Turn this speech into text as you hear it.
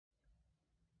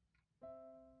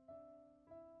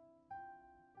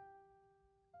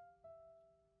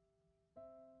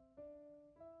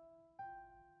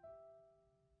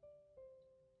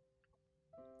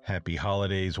Happy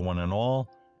holidays, one and all,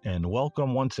 and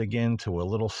welcome once again to a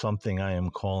little something I am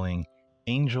calling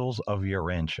Angels of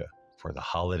Urantia for the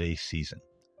holiday season.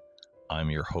 I'm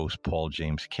your host, Paul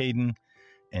James Caden,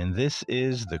 and this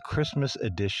is the Christmas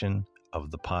edition of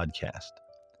the podcast.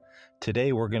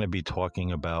 Today, we're going to be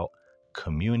talking about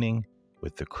communing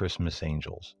with the Christmas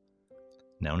angels.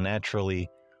 Now, naturally,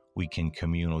 we can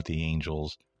commune with the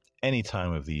angels any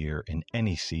time of the year, in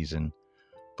any season,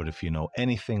 but if you know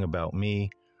anything about me,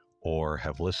 or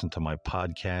have listened to my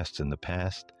podcasts in the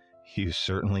past, you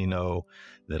certainly know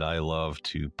that I love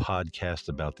to podcast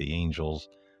about the angels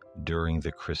during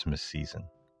the Christmas season.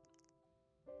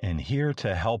 And here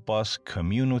to help us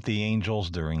commune with the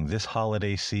angels during this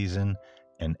holiday season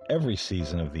and every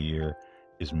season of the year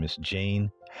is Miss Jane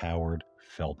Howard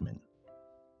Feldman.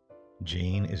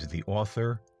 Jane is the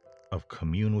author of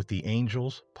Commune with the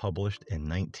Angels, published in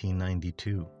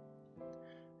 1992.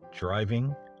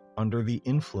 Driving Under the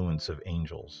Influence of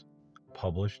Angels,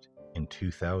 published in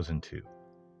 2002,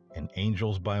 and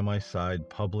Angels by My Side,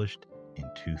 published in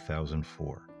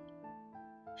 2004.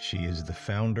 She is the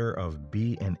founder of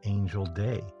Be an Angel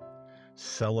Day,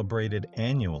 celebrated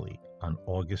annually on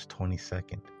August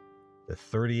 22nd. The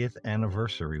 30th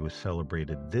anniversary was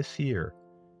celebrated this year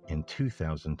in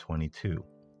 2022.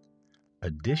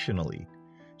 Additionally,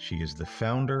 she is the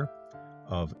founder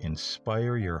of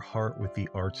Inspire Your Heart with the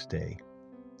Arts Day,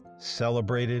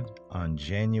 celebrated on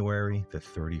January the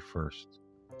 31st.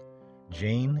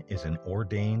 Jane is an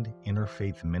ordained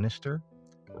interfaith minister,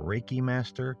 Reiki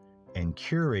master, and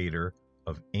curator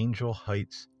of Angel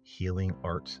Heights Healing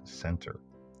Arts Center.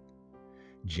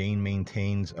 Jane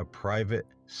maintains a private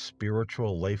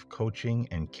spiritual life coaching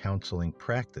and counseling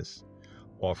practice,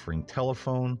 offering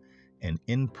telephone and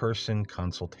in-person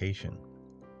consultation.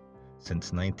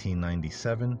 Since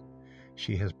 1997,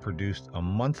 she has produced a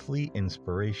monthly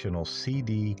inspirational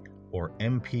CD or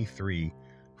MP3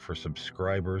 for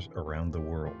subscribers around the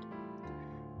world.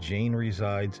 Jane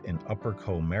resides in Upper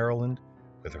Cove, Maryland,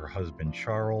 with her husband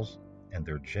Charles and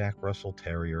their Jack Russell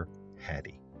Terrier,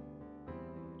 Hattie.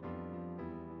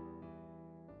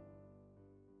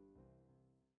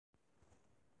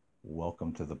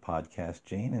 Welcome to the podcast,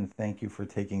 Jane, and thank you for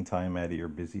taking time out of your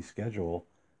busy schedule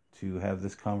to have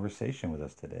this conversation with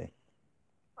us today.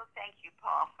 Well, thank you,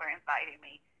 Paul, for inviting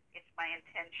me. It's my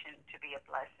intention to be a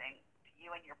blessing to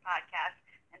you and your podcast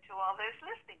and to all those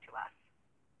listening to us.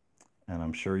 And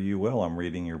I'm sure you will. I'm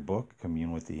reading your book,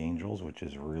 Commune with the Angels, which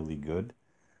is really good.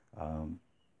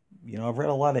 I've read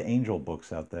a lot of angel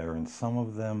books out there, and some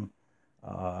of them,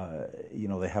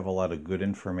 they have a lot of good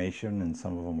information, and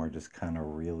some of them are just kind of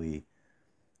really,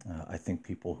 I think,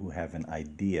 people who have an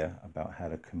idea about how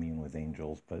to commune with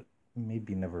angels, but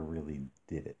maybe never really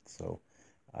did it. So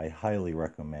I highly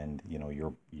recommend,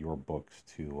 your books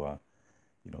to,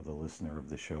 the listener of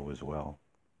the show as well.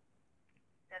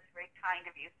 That's very kind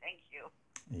of you. Thank you.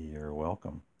 You're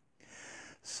welcome.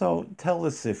 So tell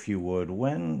us, if you would,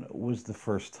 when was the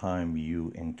first time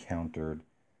you encountered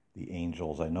the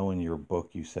angels? I know in your book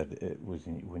you said it was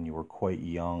when you were quite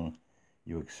young,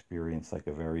 you experienced like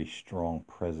a very strong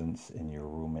presence in your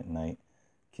room at night.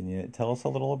 Can you tell us a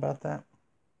little about that?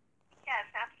 Yes,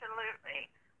 absolutely.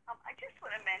 I just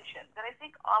want to mention that I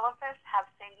think all of us have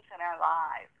things in our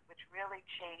lives which really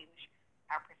change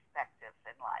our perspectives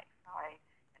in life, all right?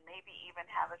 And maybe even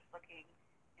have us looking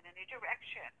in a new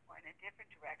direction or in a different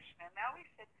direction. And I always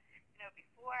said,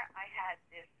 before I had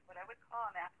this, what I would call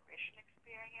an apparition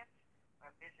experience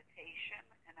or visitation,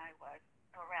 and I was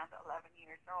around 11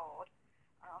 years old.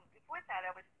 Before that,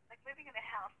 I was like living in a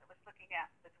house that was looking at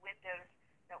with windows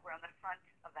that were on the front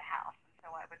of the house. And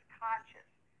so I was conscious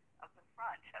of the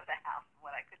front of the house and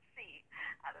what I could see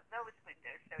out of those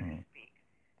windows, so to speak.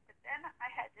 But then I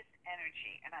had this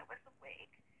energy, and I was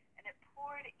awake, and it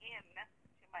poured in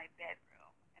to my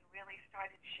bedroom and really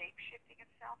started shape-shifting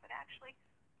itself. It actually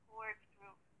poured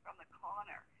through from the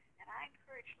corner. And I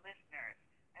encourage listeners,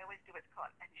 I always do what's called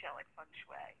angelic feng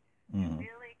shui, to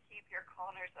really keep your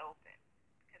corners open,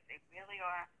 because they really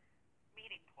are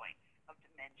meeting points of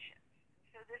dimensions.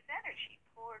 So this energy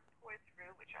poured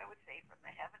through, which I would say from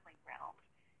the heavenly realms,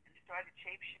 and started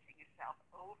shape-shifting itself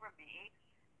over me,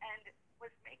 and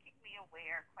was making me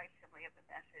aware, quite simply, of the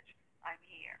message, I'm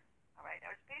here. All right,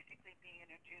 I was basically being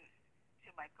introduced to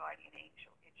my guardian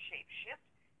angel. It shape-shift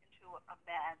into a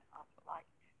man of light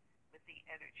with the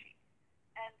energy.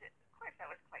 And of course, that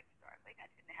was quite startling. I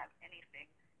didn't have anything,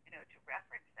 to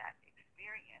reference that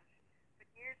experience. But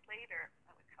years later,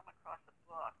 I would come across a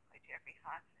book by Jeffrey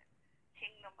Hodson,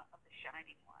 Kingdom of the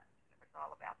Shining Ones. It was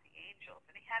all about the angels,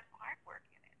 and he had artwork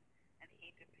in it, and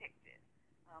he depicted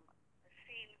a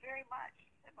seen very much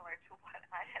similar to what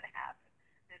I had happened,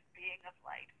 this being of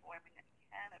light forming a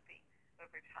canopy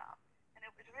over top. And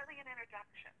it was really an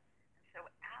introduction. And so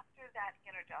after that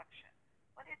introduction,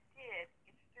 what it did,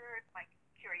 it stirred my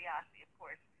curiosity, of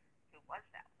course. Who was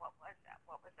that? What was that?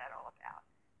 What was that all about?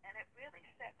 And it really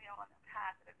set me on a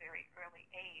path at a very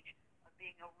early age of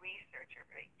being a researcher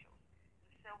of angels.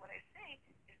 And so what I say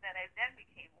is that I then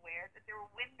became aware that there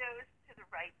were windows to the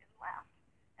right and left,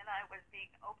 and I was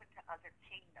being open to other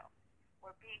kingdoms,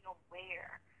 or being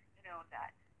aware,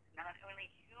 that not only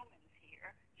humans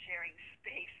here sharing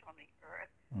space on the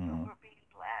earth, but Mm. we're being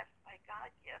blessed by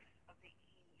God gifts of the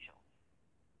angels.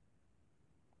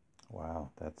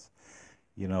 Wow, it's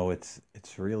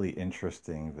really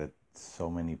interesting that so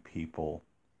many people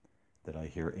that I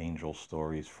hear angel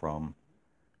stories from,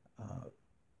 uh,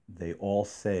 they all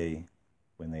say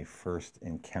when they first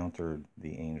encountered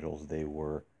the angels, they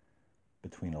were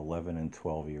between 11 and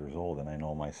 12 years old. And I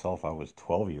know myself, I was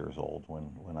 12 years old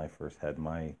when I first had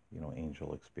my,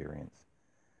 angel experience.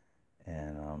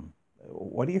 And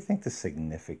what do you think the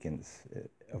significance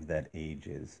of that age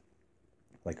is,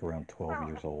 like around 12 Well,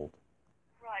 years old?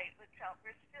 right, let's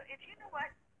we're still, if you know what,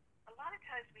 a lot of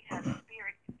times we have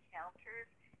spirit encounters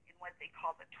in what they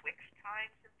call the twixt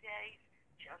times of days,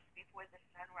 just before the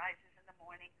sun rises in the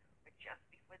morning, or just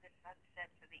before the sun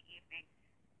sets in the evening.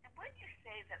 And wouldn't you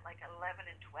say that like 11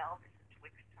 and 12 is the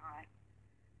twixt time?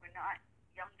 We're not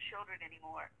young children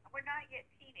anymore, and we're not yet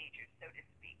teenagers, so to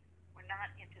speak. We're not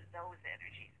into those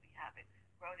energies. We haven't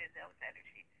grown in those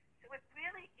energies. So it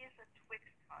really is a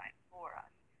twixt time for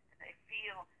us. And I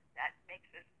feel that makes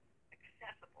us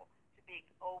accessible to being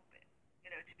open,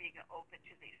 to being open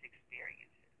to these experiences.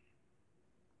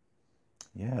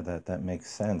 Yeah, that makes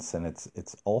sense, and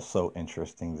it's also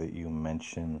interesting that you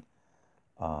mention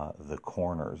the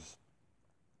corners,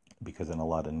 because in a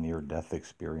lot of near-death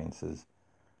experiences,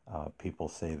 people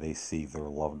say they see their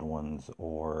loved ones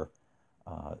or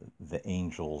the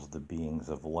angels, the beings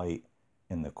of light,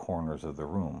 in the corners of the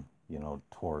room,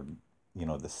 toward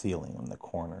the ceiling in the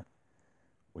corner,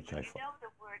 which Well, I you know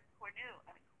the word cornu,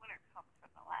 I mean, corner comes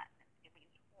from the Latin. It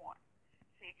means horn.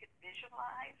 So you could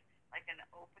visualize like an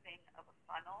opening of a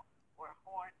funnel or a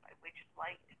horn by which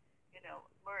light,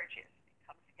 merges and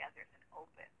comes together and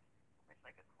opens, almost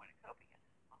like a cornucopia,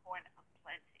 a horn of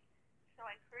plenty. So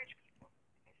I encourage people,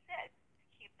 like I said, to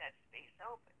keep that space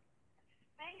open. And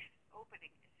space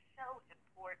opening is so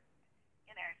important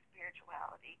in our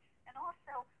spirituality and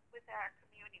also with our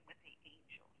communing with the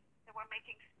angels, that we're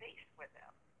making space for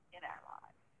them in our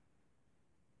lives.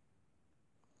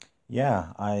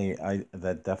 Yeah, I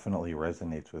that definitely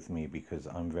resonates with me because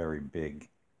I'm very big,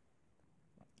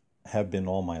 have been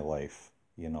all my life.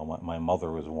 My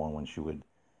mother was one when she would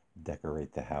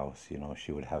decorate the house,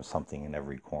 she would have something in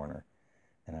every corner.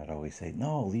 And I'd always say,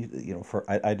 no, leave,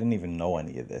 I didn't even know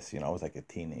any of this. I was like a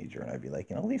teenager, and I'd be like,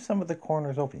 leave some of the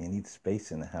corners open. You need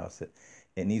space in the house.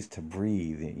 It needs to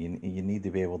breathe. You need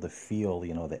to be able to feel,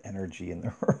 the energy in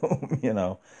the room.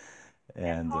 And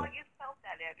And Paul, you felt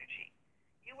that energy.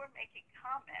 You were making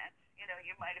comments, you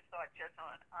might have thought just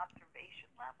on an observation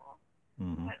level,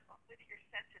 mhm. but with your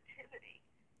sensitivity,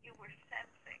 you were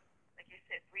sensing, like you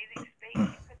said, breathing space.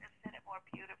 You couldn't have said it more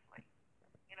beautifully.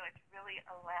 It's really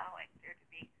allowing there to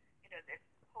be, this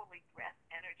holy breath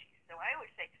energy. So I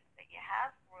always say that you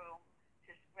have room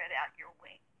to spread out your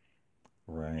wings, that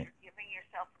Right. you're giving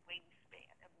yourself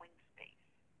wingspan and wing space.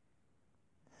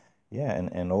 Yeah,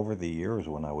 and over the years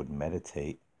when I would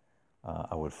meditate,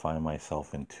 I would find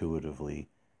myself intuitively,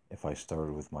 if I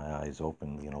started with my eyes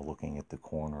open, looking at the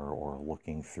corner or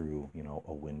looking through,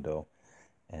 a window.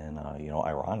 And,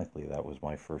 ironically, that was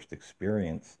my first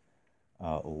experience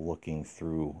looking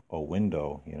through a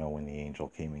window, when the angel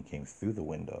came through the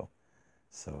window.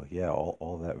 So, yeah,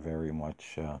 all that very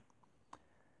much,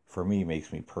 for me,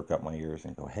 makes me perk up my ears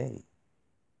and go, hey,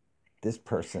 this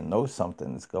person knows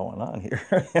something's going on here.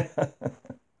 Well,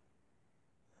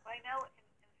 I know in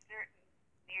certain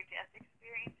near-death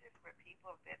experiences where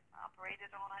people have been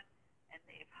operated on and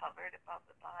they've hovered above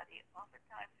the body,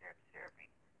 oftentimes they're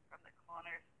observing from the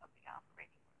corners of the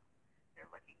operating room. They're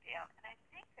looking down. And I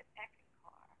think that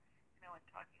Eckankar, and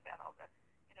talking about all the,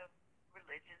 you know,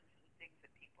 religions and things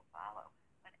that people follow,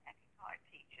 when Eckankar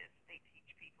teaches, they teach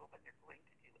people when they're going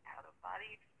to do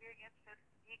out-of-body experience, so to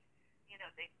speak,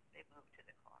 they move to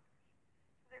the corners.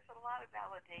 So there's a lot of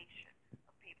validation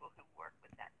of people who work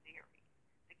with that theory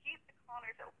to keep the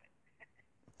corners open.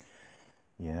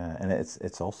 Yeah, and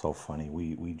it's also funny.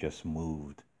 We just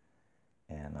moved,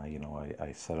 and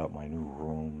I set up my new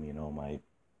room, my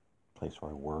place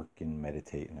where I work and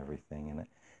meditate and everything,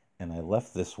 and I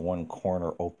left this one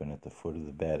corner open at the foot of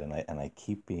the bed, and I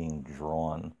keep being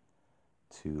drawn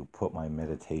to put my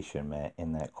meditation mat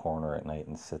in that corner at night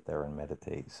and sit there and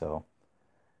meditate. So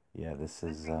yeah, Good for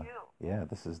you.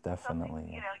 this is Something,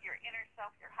 definitely your inner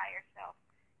self, your higher self,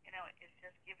 is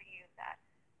just giving you that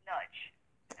nudge,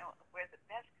 where the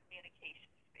best communication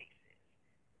space is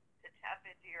to tap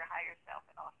into your higher self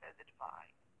and also the divine.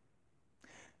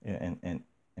 yeah,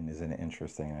 and isn't it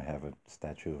interesting? I have a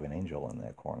statue of an angel in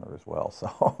that corner as well. So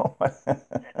That's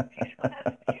beautiful.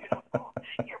 That's beautiful.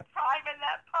 You're priming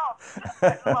that pump.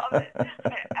 I love it.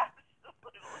 I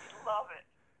absolutely love it.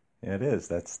 yeah, it is.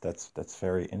 That's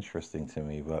very interesting to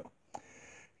me. But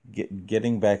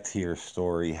getting back to your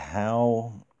story,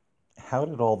 how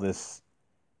did all this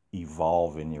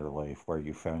evolve in your life where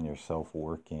you found yourself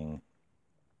working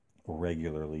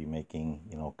regularly, making,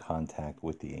 contact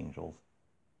with the angels?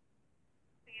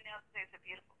 So, there's a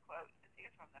beautiful quote. This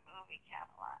is from the movie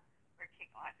Camelot, where King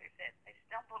Arthur said, I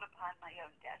stumbled upon my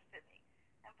own destiny.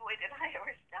 And boy, did I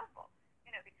ever stumble.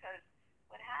 Because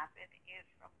what happened is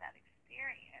from that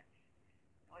experience,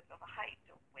 with the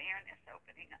heightened awareness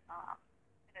opening up,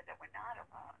 that we're not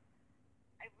alone,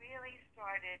 I really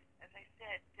started, as I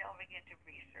said, delving into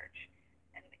research.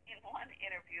 And in one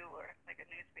interview, or like a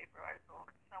newspaper article,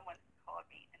 someone called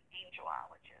me an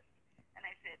angelologist. And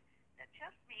I said, that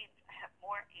just means I have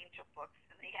more angel books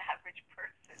than the average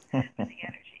person with the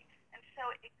energy. And so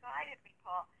it guided me,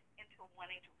 Paul, into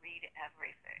wanting to read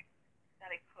everything that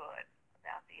I could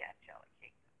about the angelic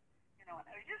kingdom. And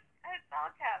I had file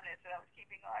cabinets and I was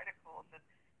keeping articles and,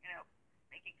 you know,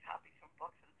 making copies from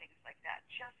books and things like that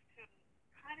just to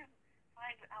kind of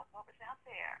find out what was out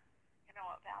there,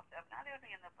 about them, not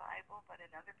only in the Bible, but in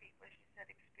other people, as you said,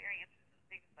 experiences and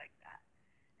things like that.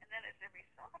 And then as a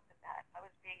result of that, I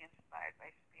was being inspired by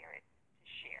Spirit to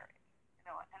share it.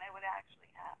 And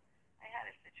I had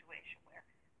a situation where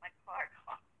my car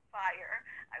caught fire.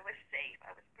 I was safe.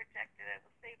 I was protected. I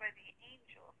was saved by the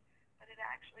angels, but it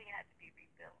actually had to be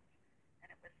rebuilt.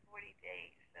 And it was 40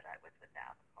 days that I was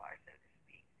without a car, so to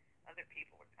speak. Other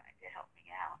people were trying to help me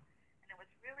out. And it was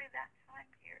really that time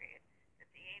period that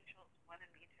the angels wanted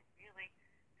me to really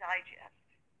digest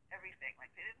everything. Like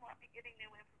they didn't want me getting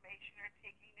new information or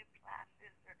taking new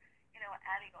classes or,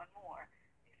 adding on more.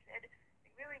 They said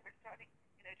they really were starting,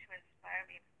 to inspire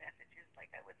me with messages like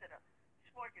I was at a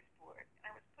smorgasbord and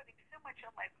I was putting so much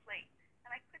on my plate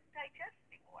and I couldn't digest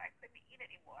anymore. I couldn't eat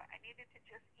anymore. I needed to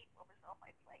just eat what was on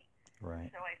my plate. And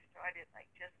Right. so I started like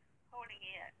just honing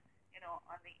in,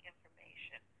 on the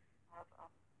information of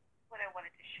what I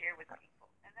wanted to share with people.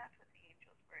 And that's what the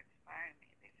angels were inspiring me.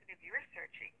 They said, if you're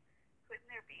searching, couldn't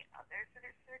there be others that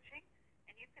are searching?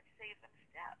 And you could save them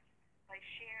steps by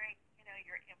sharing,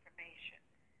 your information.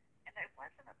 And I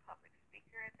wasn't a public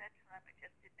speaker at that time. I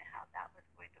just didn't know how that was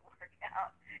going to work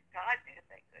out. God knew,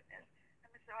 thank goodness.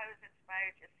 And so I was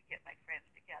inspired just to get my friends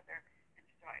together and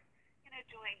start,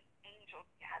 doing angel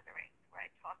gatherings where I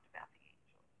talked about the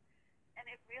angels. And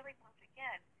it really, once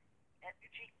again,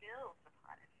 energy builds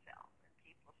upon itself. And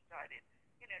people started,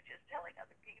 just telling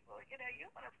other people, you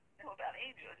want to know about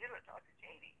angels, you want to talk to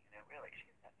Janie, really,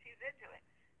 she's into it.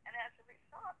 And as a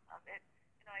result of it,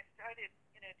 I started,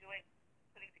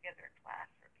 putting together a class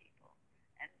for people.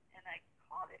 And I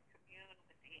called it Commune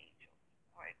with the Angels,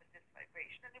 all right, with this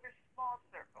vibration. And there were small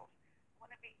circles. I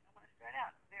want to start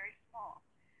out very small.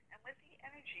 And with the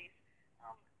energies,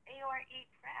 ARE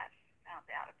Press found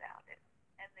out about it.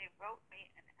 And they wrote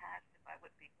me and asked if I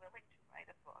would be willing to write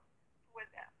a book for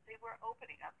them. They were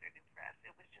opening up their new press.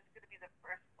 It was just going to be the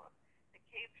first book that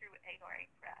came through ARE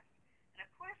Press. And of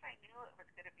course, I knew it was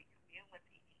going to be Commune with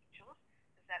the Angels,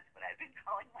 because that's what I've been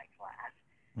calling my class.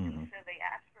 And Hmm. so they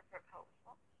asked for a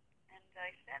proposal, and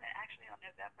I sent it actually on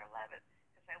November 11th,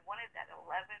 because I wanted that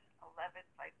 1111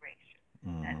 vibration,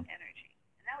 that Hmm. energy.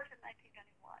 And that was in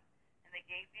 1991. And they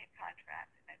gave me a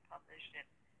contract, and I published it.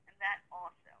 And that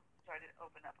also started to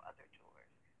open up other doors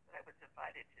that I was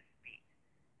invited to speak.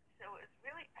 So it's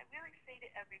really, I really say to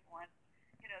everyone,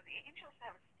 the angels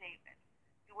have a statement.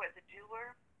 You are the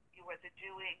doer, you are the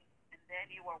doing, and then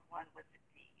you are one with the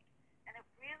deed. And it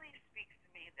really speaks to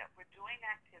me that we're doing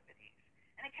activities,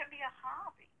 and it can be a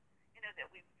hobby, that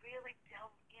we really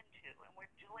delve into, and we're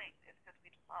doing this because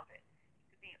we love it. It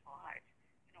could be art,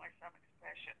 or some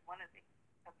expression. One of the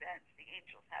events, the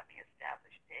angels have me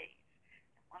establish days, and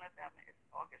one of them is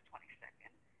August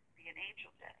 22nd, be an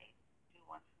angel day, do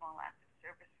one small act of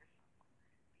service for someone,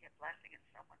 be a blessing in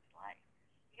someone's life.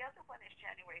 The other one is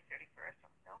January 31st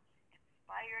also,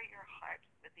 inspire your heart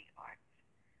with the arts.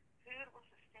 Food will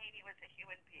sustain you as a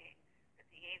human being, but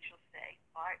the angels say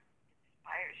art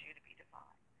inspires you to be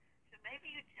divine. So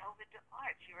maybe you delve into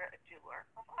arts. You're a doer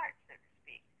of art, so to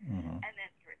speak. Mm-hmm. And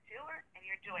then you're a doer and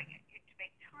you're doing it. You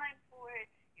make time for it.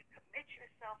 You commit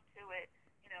yourself to it.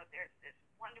 There's this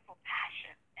wonderful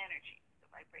passion, energy, the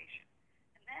vibration.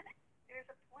 And then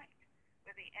there's a point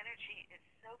where the energy is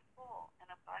so full and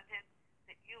abundant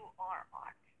that you are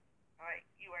art. All right?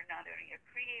 You are not only a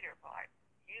creator of art,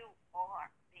 you are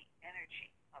the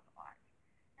energy of art.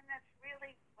 And that's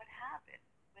really what happened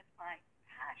with my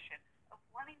passion of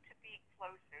wanting to be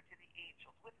closer to the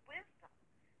angels with wisdom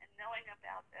and knowing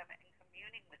about them and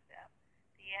communing with them.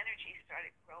 The energy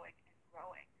started growing and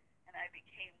growing, and I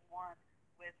became one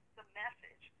with the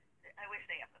message. I always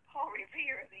say I'm the Paul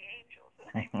Revere of the angels,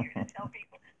 and I'm here to tell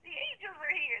people the angels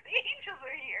are here, the angels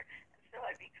are here. And so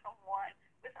I become one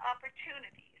with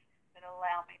opportunities that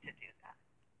allow me to do that,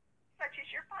 such as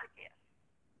your podcast.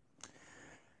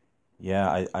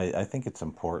 Yeah, I think it's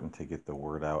important to get the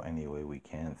word out any way we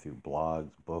can through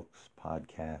blogs, books,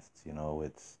 podcasts.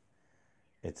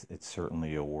 It's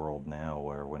certainly a world now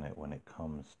where when it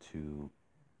comes to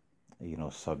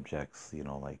subjects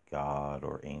like God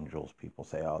or angels, people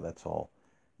say, oh, that's all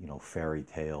fairy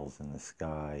tales in the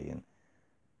sky. And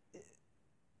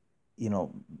you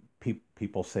know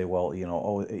people say, well,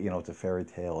 oh, it's a fairy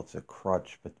tale, it's a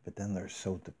crutch, but then they're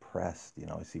so depressed.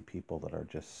 I see people that are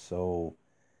just so,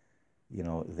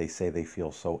 they say they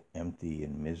feel so empty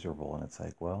and miserable, and it's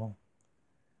like, well,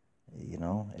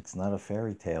 it's not a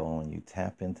fairy tale. And when you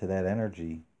tap into that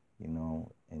energy,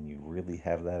 and you really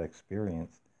have that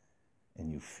experience, and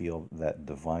you feel that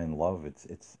divine love,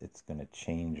 it's going to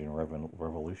change and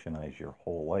revolutionize your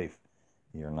whole life.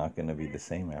 You're not going to be the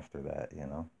same after that.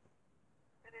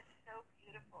 That is so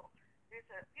beautiful.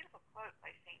 There's a beautiful quote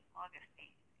by St.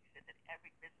 Augustine. He said that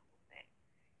every visible thing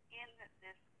in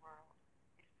this world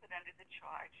is put under the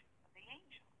charge of the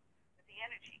angel, of the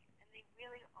energy, and they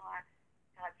really are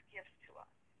God's gifts to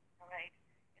us. All right,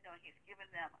 He's given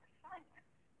them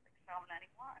assignments. Like Psalm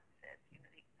 91 says,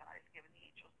 God has given the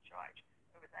angels charge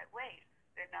over thy ways.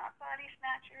 They're not body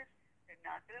snatchers. They're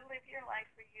not going to live your life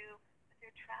for you, but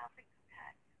they're traveling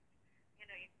companions.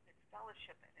 It's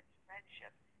fellowship and it's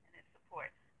friendship and it's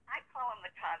support. I call them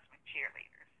the cosmic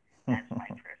cheerleaders. That's my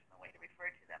personal way to refer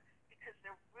to them because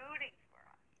they're rooting for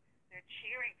us. They're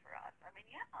cheering for us. I mean,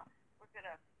 yeah, we're going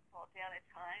to fall down at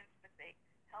times, but they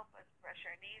help us brush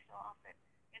our knees off and,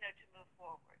 to move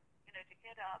forward, to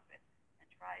get up and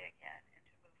try again and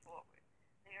to move forward.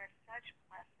 They are such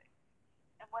blessings.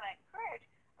 And what I encourage,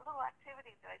 a little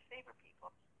activity that I say for people,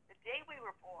 the day we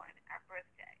were born, our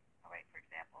birthday, all right, for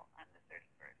example, on the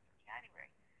 31st of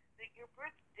January, that your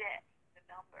birthday, the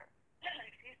number,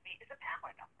 excuse me, is a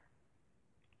power number.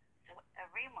 So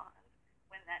every month,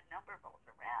 when that number rolls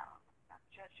around, not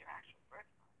just your actual birth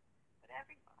month, but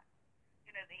every month,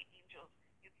 the angels,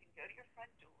 you can go to your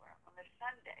front door on the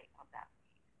Sunday of that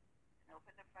week and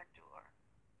open the front door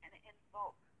and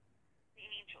invoke the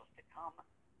angels to come.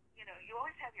 You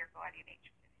always have your guardian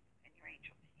angel and your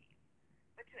angel team,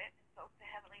 but to invoke the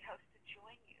heavenly host to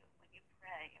join you when you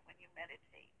pray and when you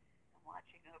meditate and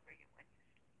watching over you when you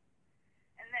sleep.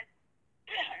 And then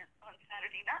on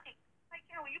Saturday night,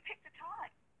 you pick the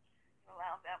time. You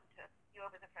allow them to, you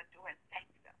open the front door and thank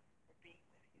them for being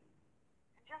with you.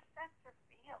 And just sense or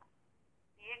feel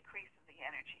the increase of the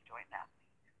energy during that week.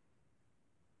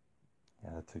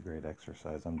 Yeah, that's a great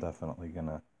exercise. I'm definitely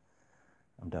gonna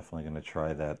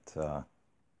try that.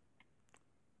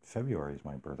 February is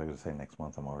my birthday. I was gonna say next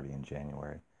month. I'm already in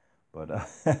January, but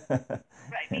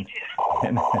Right, me and, too.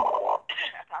 and I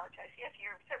apologize. Yes,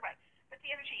 you're so right. But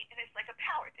the energy, and it's like a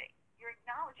power day. You're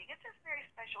acknowledging it's a very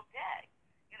special day.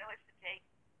 It's the day,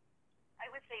 I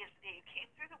would say it's the day you came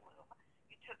through the womb.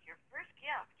 You took your first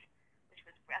gift, which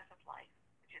was breath of life,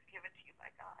 which is given to you by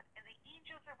God. And the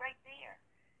angels are right there.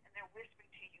 And they're whispering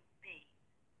to you,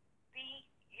 be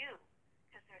you.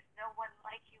 Because there's no one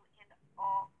like you in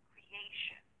all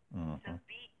creation. So mm-hmm.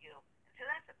 be you. And so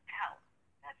that's a power.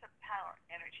 That's a power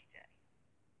energy day.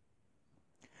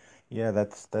 Yeah,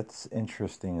 that's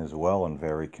interesting as well, and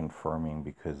very confirming,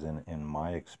 because in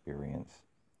my experience,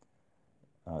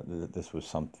 this was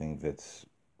something that's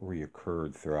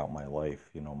reoccurred throughout my life.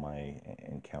 My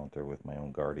encounter with my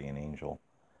own guardian angel,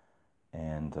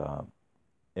 and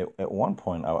at one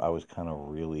point I was kind of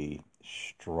really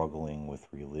struggling with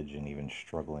religion, even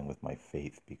struggling with my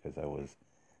faith, because I was,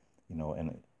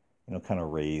 and kind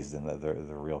of raised in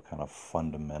the real kind of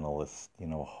fundamentalist,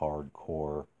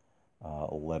 hardcore,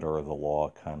 letter of the law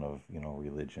kind of,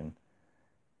 religion.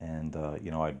 And,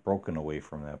 I'd broken away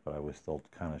from that, but I was still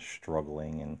kind of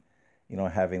struggling and,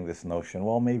 having this notion,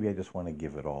 well, maybe I just want to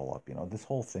give it all up. This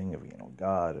whole thing of,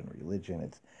 God and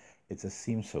religion, it just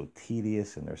seems so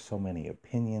tedious and there's so many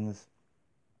opinions.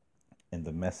 And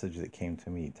the message that came to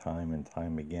me time and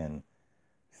time again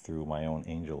through my own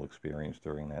angel experience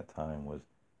during that time was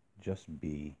just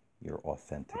be your Oh,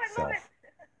 authentic I love it. self.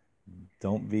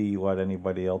 Don't be what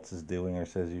anybody else is doing or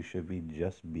says you should be.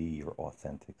 Just be your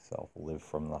authentic self. Live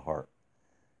from the heart,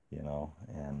 you know.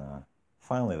 And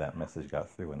finally, that message got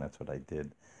through, and that's what I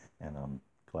did. And I'm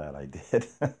glad I did.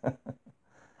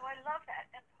 Oh, I love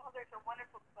that. And Paul, there's a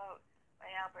wonderful quote by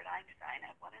Albert Einstein.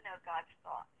 I want to know God's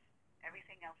thoughts.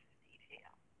 Everything else is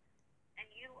detail. And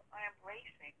you are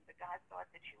embracing the God thought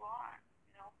that you are.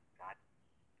 You know, God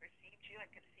perceived you and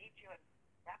conceived you and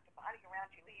wrapped a body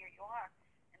around you. Here you are,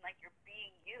 and like you're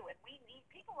being you. And we need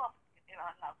people often,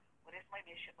 know what is my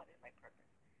mission, what is my purpose.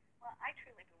 Well, I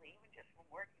truly believe, and just from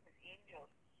working with angels,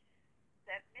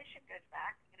 that mission goes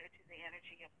back, to the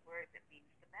energy of word that means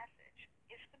the message.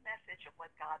 It's the message of what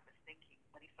God was thinking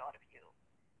when He thought of you,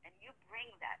 and you bring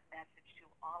that message to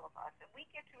all of us, and we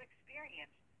get to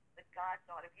experience that God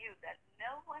thought of you. That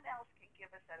no one else can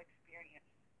give us that experience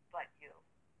but you.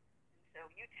 And so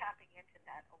you tapping into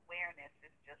that awareness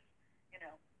is just, you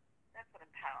know, that's what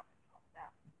empowerment is all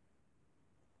about.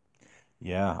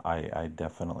 Yeah, I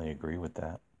definitely agree with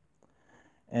that.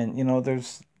 And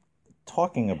there's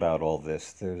talking about all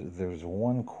this. There's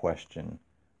one question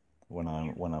when I'm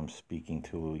Yeah. when I'm speaking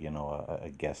to a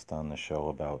guest on the show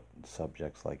about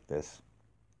subjects like this.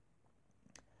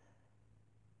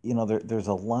 There's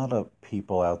a lot of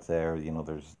people out there.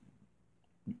 There's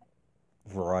a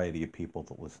variety of people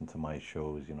that listen to my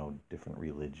shows. Different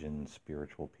religions,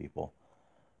 spiritual people.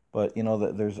 But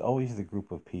there's always the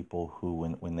group of people who,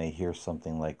 when they hear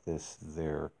something like this,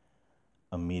 they're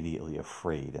immediately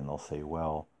afraid, and they'll say,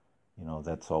 well,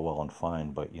 that's all well and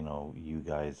fine, but you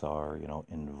guys are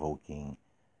invoking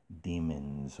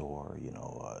demons, or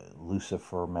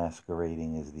Lucifer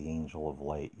masquerading as the angel of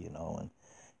light,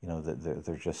 and that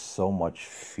there's just so much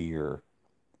fear,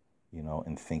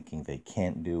 in thinking they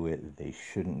can't do it, they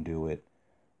shouldn't do it,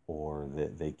 or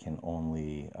that they can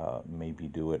only maybe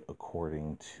do it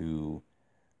according to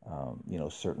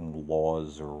certain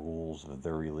laws or rules of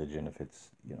their religion, if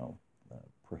it's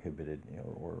prohibited,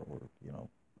 or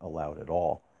allowed at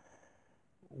all.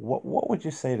 What would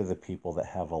you say to the people that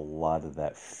have a lot of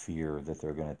that fear that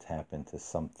they're going to tap into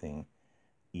something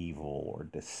evil or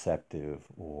deceptive,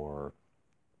 or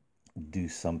do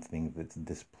something that's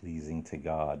displeasing to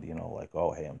God? Like,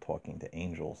 oh, hey, I'm talking to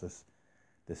angels.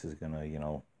 This is gonna,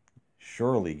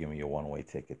 surely give me a one-way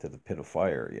ticket to the pit of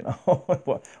fire.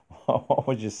 What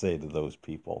would you say to those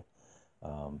people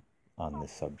um, on Well,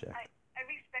 this subject? I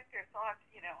respect their thoughts,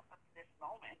 of this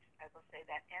moment. I will say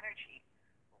that energy.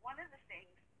 One of the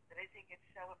things that I think is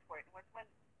so important was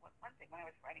one thing when I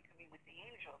was writing Communing with the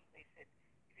Angels, they said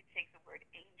if you take the word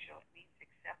angel, it means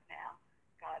accept now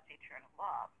God's eternal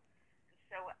love. And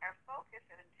so our focus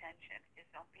and intention is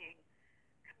on being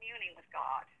communing with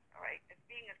God, all right, as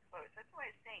being as close. That's why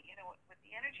I say, with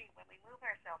the energy, when we move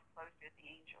ourselves closer to the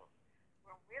angels,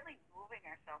 we're really moving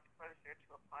ourselves closer to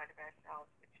a part of ourselves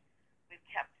which we've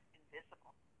kept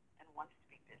invisible and wants to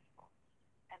be visible.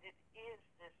 And it is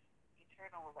this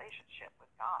eternal relationship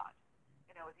with God,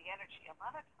 with the energy. A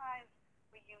lot of times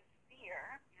we use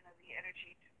fear, the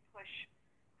energy to push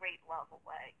great love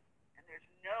away. And there's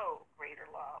no greater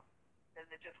love than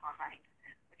the divine,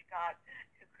 which God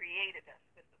who created us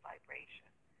with the vibration.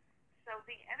 So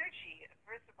the energy,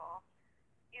 first of all,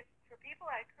 if for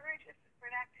people, I encourage us for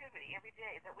an activity every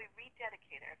day that we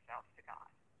rededicate ourselves to God.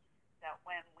 That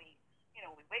when we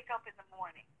wake up in the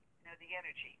morning, the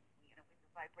energy, with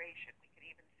the vibration, we can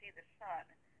even see the sun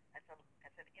as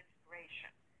an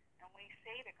inspiration, and we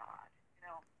say to God,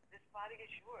 this body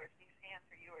is yours, these hands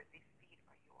are yours, these feet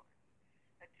are yours.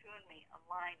 Attune me,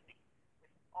 align me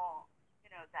with all,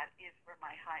 that is for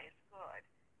my highest good,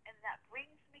 and that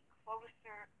brings me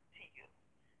closer to you.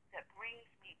 That brings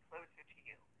me closer to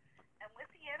you. And with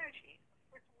the energy, of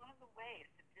course, one of the ways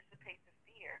to dissipate the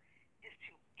fear is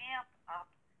to amp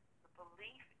up the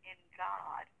belief in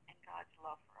God and God's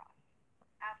love for us.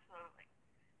 Absolutely.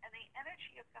 And the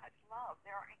energy of God's love,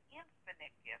 there are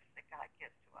infinite gifts that God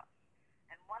gives to us.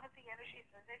 And one of the energies,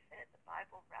 as I said, the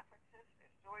Bible references,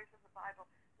 there's stories of the Bible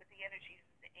with the energies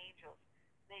of the angels.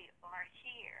 They are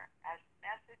here as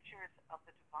messengers of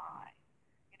the divine,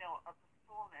 of the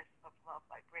fullness of love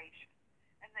vibration,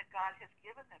 and that God has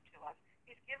given them to us.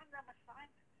 He's given them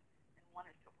assignments, and one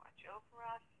is to watch over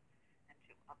us, and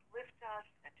to uplift us,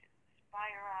 and to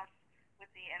inspire us with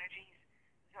the energies.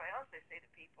 So I also say to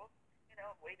people,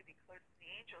 a way to be close to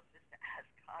the angels is to ask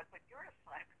God what your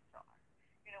assignments are,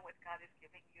 what God is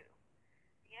giving you.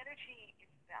 The energy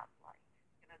is about light.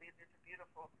 There's a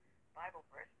beautiful Bible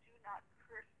verse, do not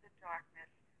curse the darkness,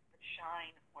 but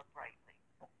shine more brightly.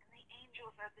 And the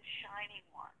angels are the shining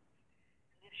ones,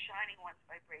 and the shining one's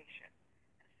vibration.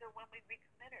 And so when we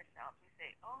recommit ourselves, we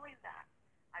say, only that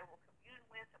I will commune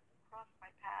with, and will cross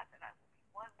my path, and I will be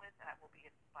one with, and I will be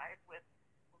inspired with,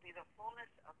 will be the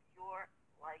fullness of your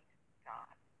light,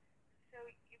 God. So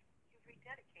you've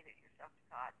rededicated yourself to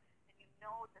God, and you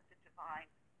know that the divine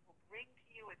will bring to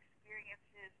you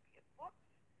experiences, be it books,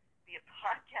 be it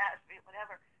podcasts, be it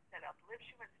whatever, that uplifts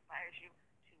you, inspires you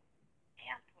to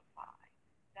amplify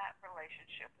that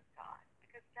relationship with God,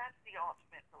 because that's the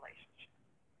ultimate relationship,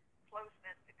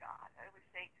 closeness to God. I always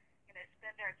say,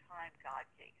 spend our time God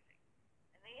gazing.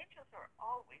 And the angels are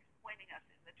always pointing us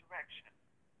in the direction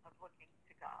of looking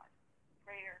to God.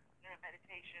 Prayer,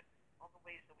 meditation, all the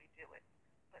ways that we do it,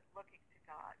 but looking to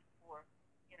God for,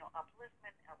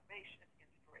 upliftment, elevation,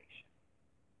 inspiration.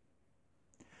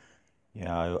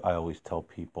 Yeah, I always tell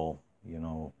people,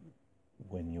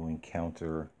 when you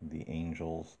encounter the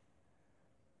angels,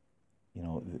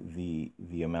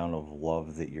 the amount of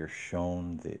love that you're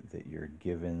shown, that you're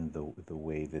given, the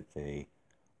way that they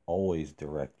always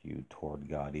direct you toward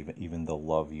God, even the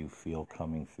love you feel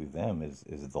coming through them is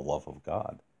the love of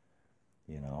God.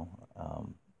 You know,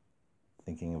 um,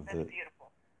 thinking of That's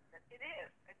beautiful. It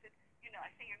is. I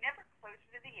say you're never closer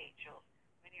to the angels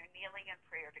when you're kneeling in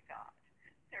prayer to God.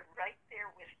 They're right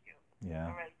there with you, yeah,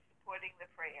 all right, supporting the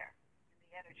prayer and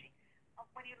the energy.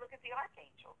 When you look at the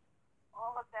archangels,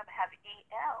 all of them have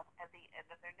El at the end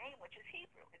of their name, which is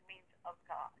Hebrew. It means of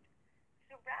God.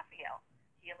 So Raphael,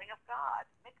 healing of God.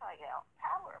 Michael,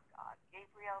 power of God.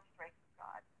 Gabriel, strength of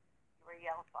God.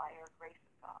 Uriel, fire, grace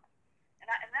of God.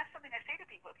 And that's something I say to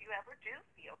people. If you ever do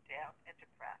feel down and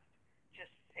depressed,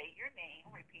 just say your name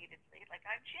repeatedly, like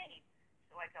I'm Jane.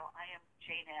 So I go, I am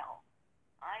Jane L.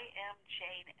 I am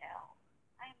Jane L.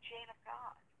 I am Jane of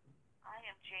God. I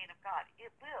am Jane of God. It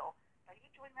will, by you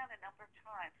doing that a number of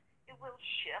times, it will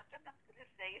shift. I'm not going to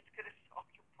say it's going to solve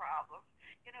your problems,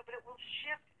 but it will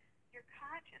shift your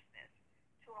consciousness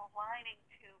to aligning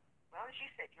to, well, as you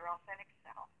said, your authentic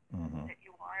self, hmm that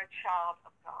you are a child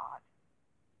of God.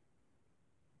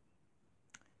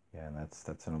 yeah, and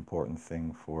that's an important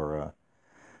thing for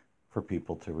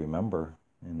people to remember,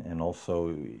 and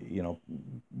also,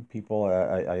 people.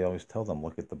 I always tell them,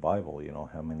 look at the Bible.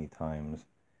 How many times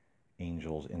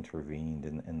angels intervened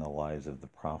in the lives of the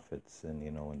prophets, and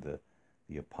and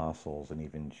the apostles, and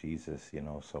even Jesus.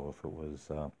 So if it was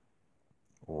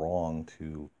wrong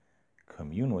to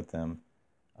commune with them,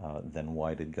 then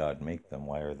why did God make them?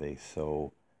 Why are they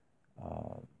so,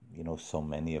 uh, so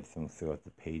many of them throughout the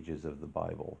pages of the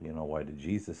Bible? Why did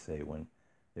Jesus say when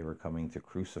they were coming to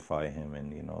crucify him,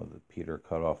 and Peter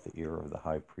cut off the ear of the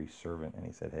high priest's servant, and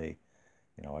he said, "Hey,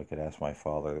 I could ask my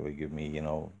Father that would give me,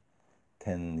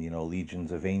 10,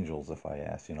 legions of angels if I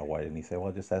asked." Why didn't he say,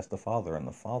 "Well, just ask the Father, and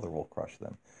the Father will crush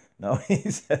them"? No,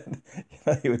 he said,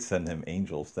 he would send him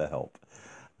angels to help.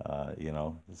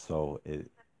 So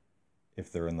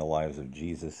if they're in the lives of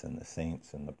Jesus and the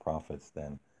saints and the prophets,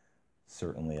 then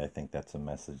certainly I think that's a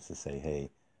message to say,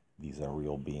 hey, these are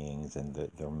real beings, and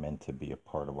that they're meant to be a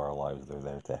part of our lives. They're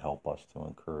there to help us, to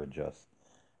encourage us,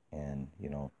 and,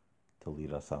 to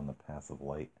lead us on the path of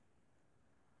light.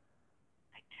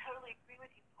 I totally agree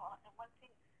with you, Paul. And one thing,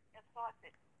 a thought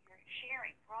that you're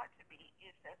sharing brought to me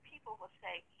is that people will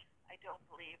say, I don't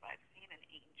believe I've seen an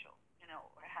angel,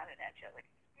 or had an angelic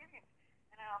experience.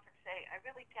 And I often say, I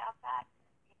really doubt that.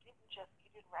 You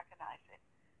didn't recognize it.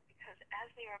 Because as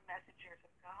they are messengers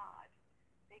of God,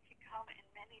 they can come in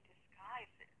many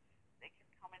disguises. They can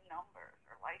come in numbers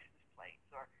or license plates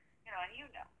or, and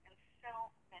in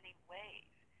so many ways.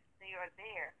 They are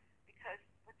there because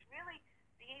what's really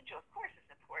the angel, of course, is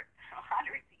important,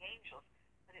 honoring the angels,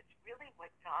 but it's really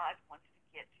what God wants to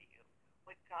get to you,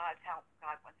 how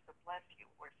God wants to bless you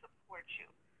or support you,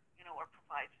 or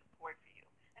provide support for you.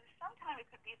 And sometimes it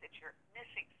could be that you're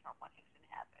missing someone who's in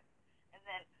heaven. And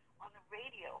then on the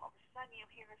radio, all of a sudden you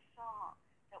hear a song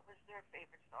that was their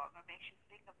favorite song or makes you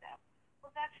think of them.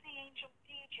 Well, that's the angel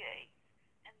DJ,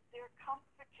 and they're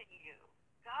comforting you.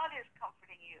 God is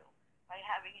comforting you by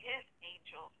having his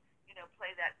angels,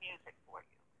 play that music for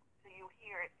you. So you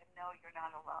hear it and know you're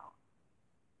not alone.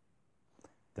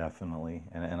 Definitely.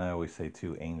 And I always say,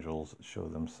 too, angels show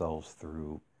themselves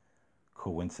through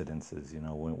coincidences.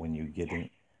 When you get Yes, in,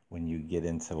 when you get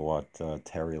into what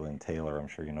Terry Lynn Taylor, I'm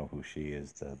sure you know who she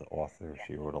is, the author. yes,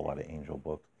 She wrote a lot of angel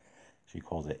books. She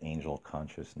calls it angel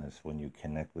consciousness. When you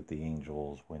connect with the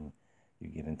angels, when you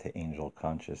get into angel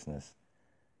consciousness,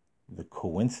 the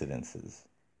coincidences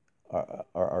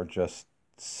are just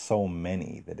so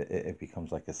many that it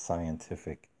becomes like a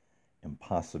scientific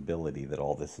impossibility that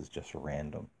all this is just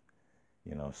random.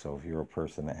 So if you're a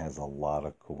person that has a lot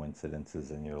of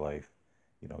coincidences in your life,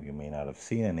 you may not have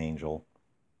seen an angel,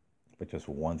 but just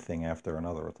one thing after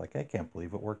another. It's like, I can't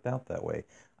believe it worked out that way.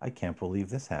 I can't believe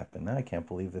this happened. I can't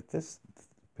believe that this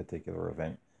particular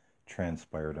event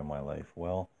transpired in my life.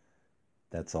 Well,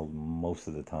 that's most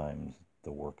of the times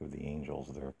the work of the angels.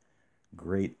 They're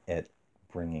great at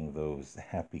bringing those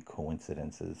happy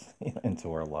coincidences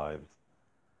into our lives.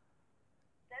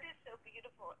 That is so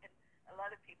beautiful, and a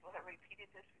lot of people have repeated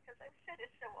this because I've said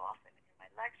it so often in my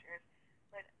lectures.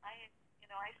 But I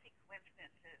see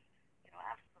coincidences.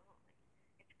 Absolutely,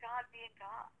 it's God being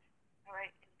God, all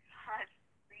right, and God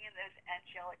bringing those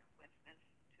angelic coincidences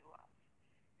to us,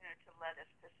 to let us,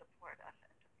 to support us,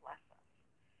 and to bless us.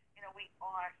 We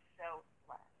are so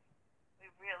blessed. We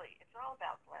really, it's all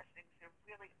about blessings. There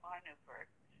really are no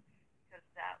burdens because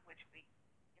that which we,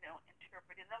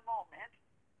 interpret in the moment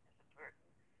as a burden,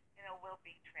 will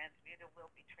be transmuted,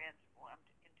 will be transformed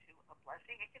into a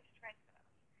blessing. It can strengthen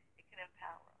us. It can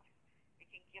empower us. It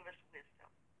can give us wisdom.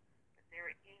 But there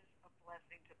is a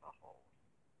blessing to behold.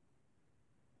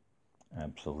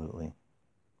 Absolutely.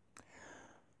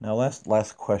 Now,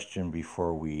 last question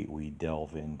before we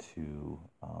delve into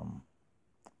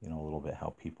a little bit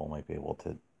how people might be able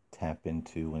to tap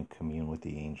into and commune with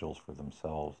the angels for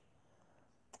themselves.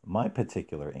 My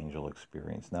particular angel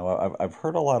experience. Now, I've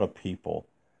heard a lot of people,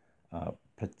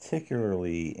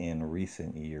 particularly in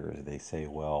recent years, they say,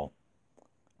 well,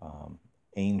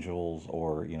 angels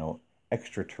or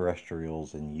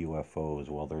extraterrestrials and UFOs,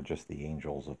 well, they're just the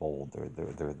angels of old.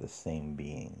 They're the same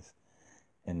beings.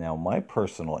 And now my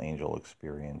personal angel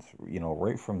experience,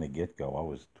 right from the get-go, I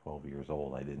was 12 years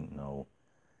old. I didn't know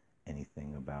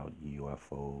anything about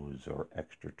UFOs or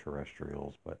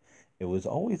extraterrestrials, but it was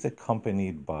always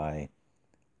accompanied by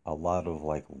a lot of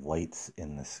like lights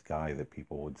in the sky that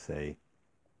people would say,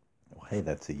 oh, hey,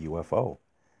 that's a UFO.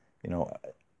 You know,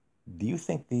 do you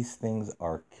think these things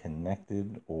are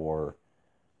connected, or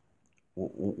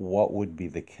what would be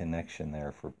the connection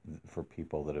there for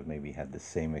people that have maybe had the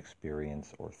same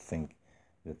experience or think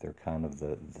that they're kind of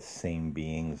the same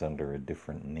beings under a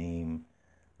different name?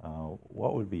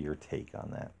 What would be your take on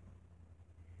that?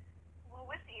 Well,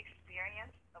 with the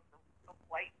experience of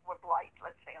white or light,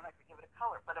 let's say, I'm not going to give it a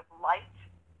color, but of light,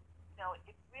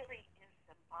 it really is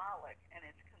symbolic and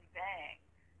it's conveying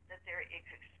that there is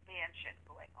expansion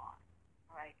going on,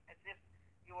 right? As if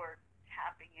you're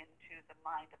tapping into the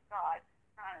mind of God.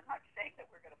 I'm not saying that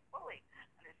we're going to fully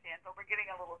understand, but we're getting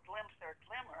a little glimpse or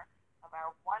glimmer of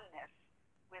our oneness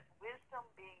with wisdom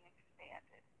being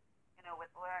expanded,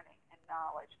 with learning and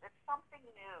knowledge that something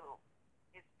new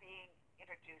is being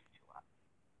introduced to us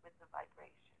with the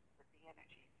vibrations, with the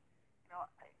energies.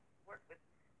 I work with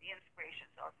the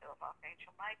inspirations also of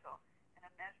Archangel Michael, and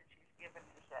a message he's given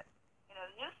is that,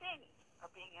 new things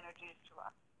are being introduced to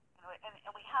us,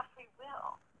 and we have free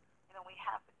will. We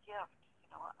have the gift,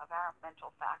 of our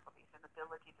mental faculties and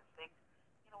ability to think,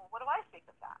 what do I think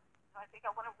of that? I think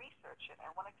I want to research it. I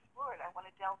want to explore it. I want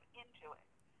to delve into it.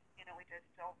 We just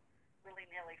don't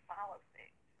willy-nilly follow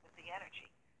things with the energy.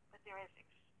 But there is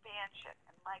expansion.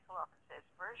 And Michael often says,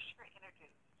 first you're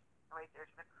introduced, right?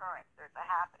 There's an occurrence, there's a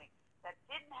happening that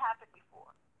didn't happen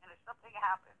before. And if something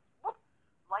happens, whoop,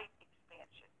 light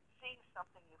expansion, seeing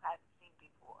something you hadn't seen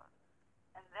before.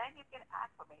 And then you get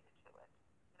acclimated to it.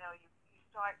 You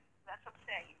start, that's what I'm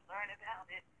saying, you learn about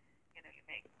it, you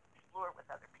may explore it with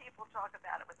other people, talk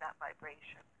about it with that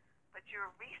vibration. But you're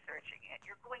researching it,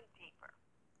 you're going deeper.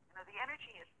 The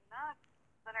energy is not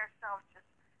let ourselves just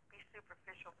be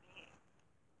superficial beings,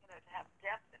 to have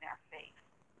depth in our faith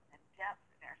and depth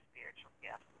in our spiritual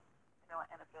gifts,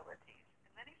 and abilities.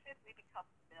 And then he said we become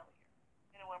familiar.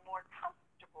 We're more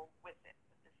comfortable with it,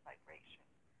 with this vibration.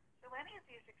 So any of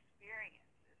these experiences,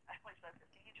 I always love this.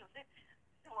 The angels,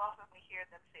 so often we hear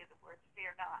them say the words,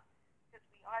 fear not, because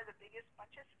we are the biggest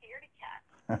bunch of scaredy cats.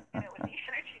 With the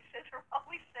energy says, we're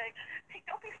always saying, hey,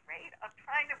 don't be afraid. I'm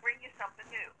trying to bring you something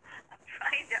new. I'm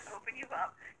trying to open you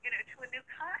up, to a new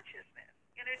consciousness,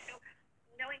 to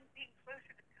knowing, being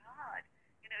closer to God,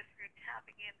 through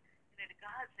tapping in, to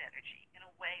God's energy in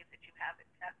a way that you haven't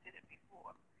tapped in it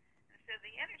before. And so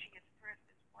the energy is first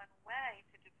is one way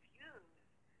to diffuse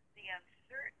the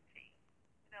uncertainty,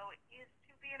 is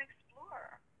to be an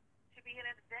explorer, to be an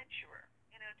adventurer,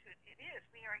 it is.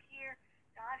 We are here.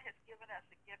 God has given us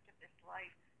the gift of this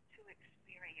life to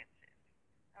experience it,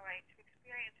 all right, to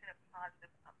experience in a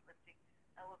positive, uplifting,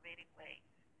 elevating ways,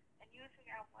 and using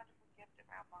our wonderful gift of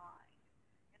our mind,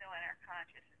 and our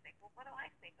consciousness. Think, well, what do I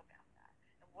think about that?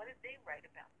 And what did they write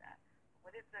about that?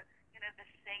 What is the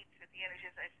saints with the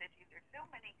energies? I said to you, there's so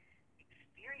many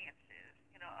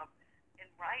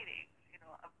writings,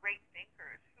 of great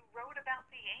thinkers who wrote about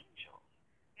the angels,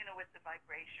 with the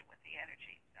vibration, with the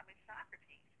energy. I mean,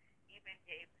 Socrates even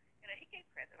gave, he gave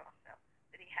credit also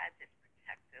that he had this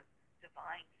protective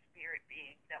divine spirit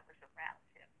being that was around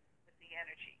him with the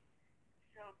energy.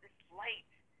 So this light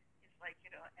is like,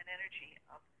 an energy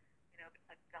of,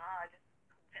 a God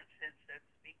coincidence, so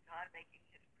to speak, God making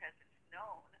his presence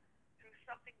known through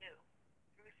something new,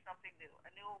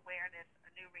 a new awareness,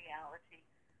 a new reality,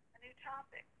 a new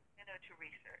topic, to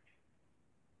research.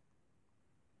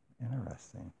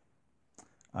 Interesting.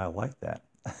 I like that.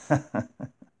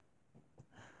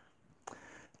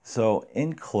 So,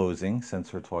 in closing,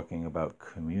 since we're talking about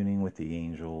communing with the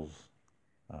angels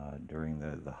during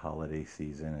the holiday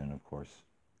season, and of course,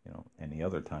 any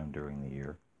other time during the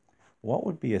year, what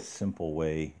would be a simple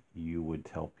way you would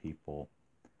tell people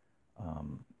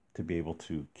to be able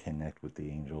to connect with the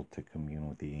angel, to commune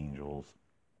with the angels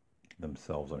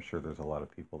themselves? I'm sure there's a lot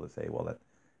of people that say, well,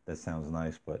 that sounds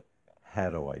nice, but how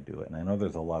do I do it? And I know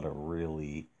there's a lot of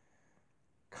really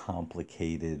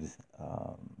complicated,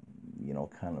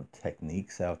 kind of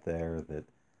techniques out there that,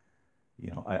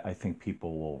 I think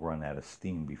people will run out of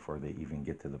steam before they even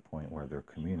get to the point where they're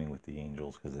communing with the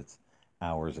angels, because it's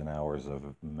hours and hours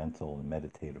of mental and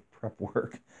meditative prep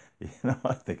work.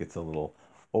 I think it's a little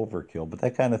overkill, but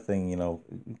that kind of thing,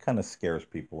 it kind of scares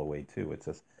people away too. It's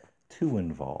just too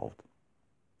involved.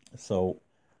 So,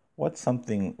 what's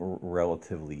something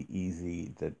relatively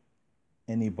easy that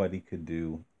anybody could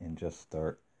do and just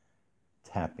start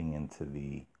tapping into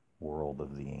the world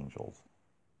of the angels?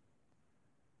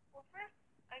 Well, first,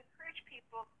 I encourage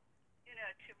people,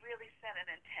 to really set an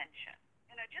intention.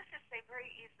 Just to say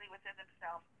very easily within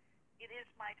themselves, it is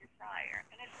my desire,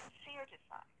 and a sincere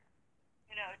desire,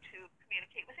 to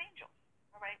communicate with angels.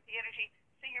 All right, the energy.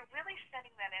 So you're really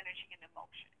setting that energy into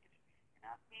motion.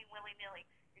 You're not being willy nilly.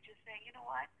 You're just saying, you know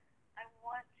what? I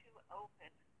want to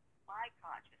open my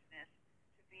consciousness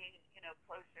to being,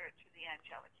 closer to the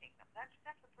angelic kingdom. That's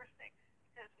the first thing,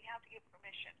 because we have to give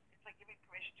permission. It's like giving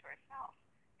permission to ourselves.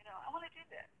 I want to do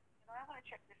this. I want to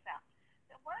check this out.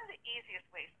 Then one of the easiest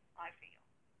ways I feel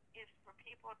is for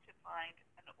people to find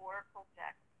an oracle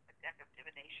deck, a deck of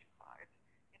divination cards,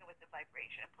 with the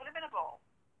vibration, and put them in a bowl.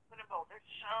 Put them in a bowl. There's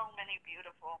so many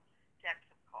beautiful decks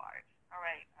of cards. All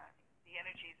right, the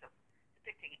energies of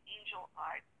depicting angel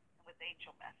art and with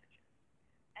angel messages,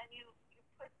 and you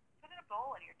put in a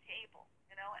bowl on your table,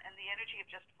 and the energy of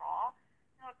just fall,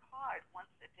 a card once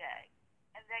a day,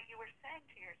 and that you were saying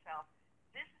to yourself,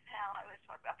 this is how I was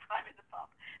talking about priming the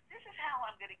pump. This is how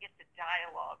I'm going to get the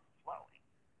dialogue flowing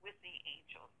with the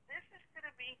angels. This is going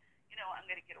to be, I'm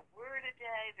going to get a word a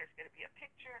day. There's going to be a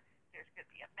picture. There's going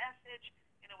to be a message,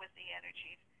 with the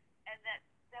energies. And that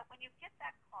when you get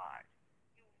that card,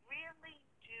 you really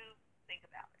do think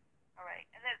about it. All right.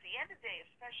 And then at the end of the day,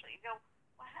 especially, you go,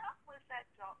 well, how was that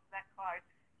card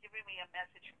giving me a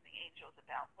message from the angels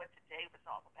about what today was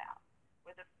all about,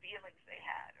 or the feelings they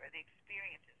had, or the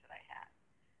experiences that I had?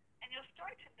 And you'll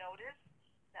start to notice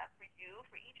that for you,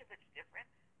 for each of it's different,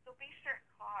 there'll be certain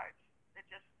cards that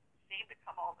just seem to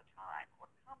come all the time or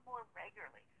come more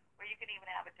regularly, or you can even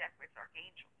have a deck with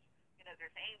archangels.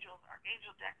 There's angels,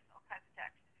 archangel decks, and all kinds of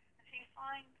decks. And so you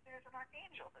find there's an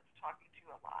archangel that's talking to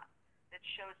you a lot, that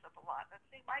shows up a lot. Let's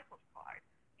say Michael's card,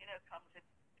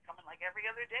 coming like every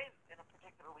other day in a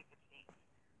particular week it seems.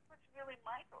 What's really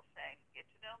Michael saying? Get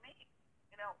to know me.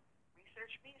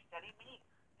 Research me, study me,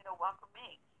 welcome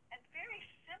me. And very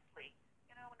simply,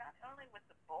 not only with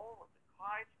the bowl of the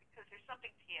cards, because there's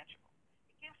something tangible.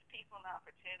 It gives people an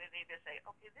opportunity to say,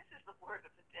 okay, this is the word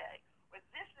of the day, or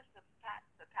this is the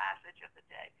passage of the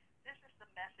day. This is the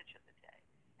message of the day.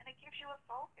 And it gives you a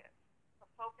focus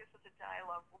of the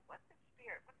dialogue. Well, what did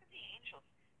Spirit, what did the angels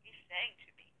be saying to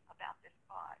me about this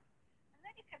card? And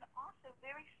then you can also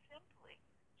very simply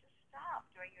just stop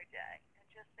during your day and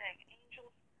just saying,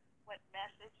 angels, what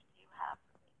message do you have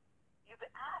for me? You've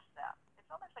asked them. It's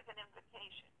almost like an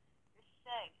invitation. You're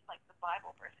saying, like the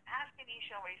Bible verse, ask and ye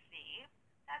shall receive.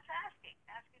 That's asking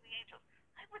the angels.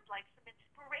 I would like some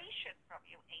inspiration from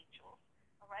you, angels.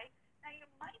 All right? Now, you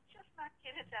might just not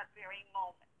get it that very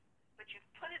moment, but you've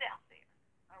put it out there.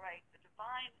 All right? It's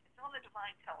on the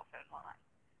divine telephone line.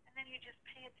 And then you just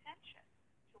pay attention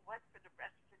to what for the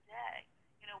rest of the day,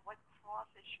 what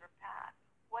crosses your path,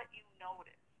 what you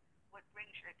notice, what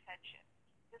brings your attention.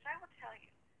 Because I will tell you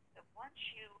that once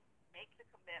you make the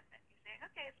commitment, you say,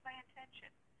 okay, it's my intention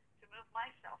to move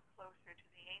myself closer to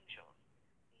the angels.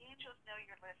 The angels know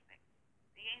you're listening.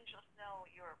 The angels know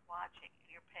you're watching and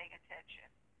you're paying attention.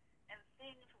 And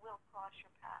things will cross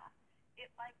your path.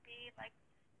 It might be like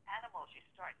animals. You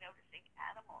start noticing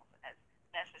animals as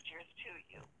messengers to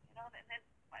you. And then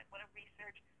you might want to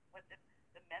research what the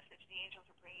message the angels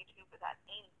are bringing to you with that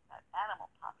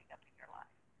animal popping up in your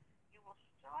life. You will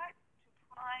start to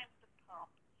prime the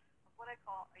pump of what I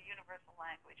call a universal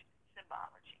language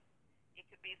symbology. It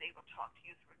could be they will talk to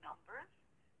you through numbers.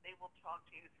 They will talk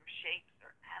to you through shapes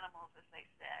or animals, as they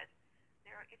said.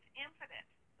 It's infinite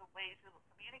the ways they will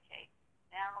communicate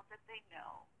now that they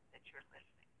know that you're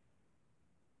listening.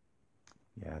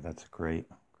 Yeah, that's great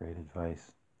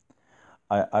advice.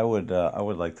 I would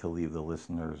like to leave the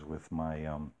listeners with my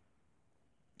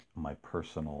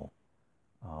personal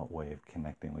way of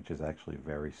connecting, which is actually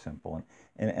very simple.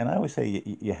 And I always say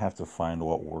you have to find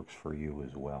what works for you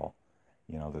as well.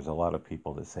 There's a lot of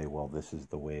people that say, well, this is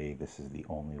the way, this is the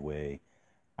only way,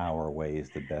 our way is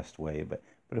the best way. But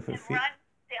if it And feels, run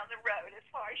down the road as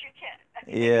far as you can.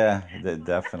 yeah,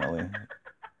 definitely.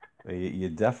 You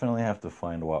definitely have to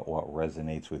find what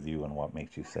resonates with you and what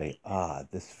makes you say, Right. ah,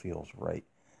 this feels right.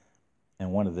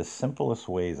 And one of the simplest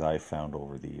ways I've found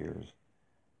over the years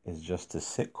is just to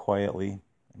sit quietly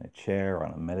in a chair,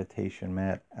 on a meditation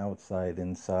mat, outside,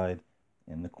 inside,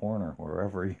 in the corner,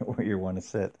 wherever where you want to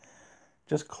sit.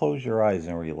 Just close your eyes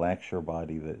and relax your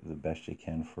body the best you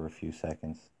can for a few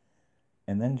seconds.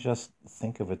 And then just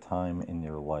think of a time in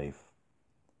your life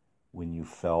when you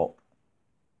felt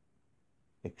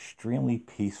extremely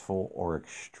peaceful or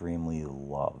extremely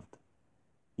loved.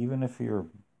 Even if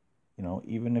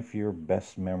even if your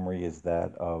best memory is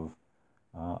that of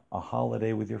a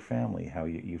holiday with your family, how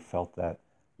you felt that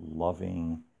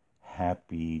loving,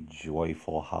 happy,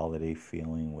 joyful holiday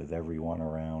feeling with everyone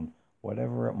around,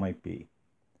 whatever it might be.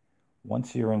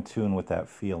 Once you're in tune with that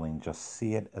feeling, just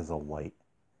see it as a light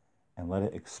and let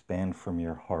it expand from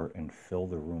your heart and fill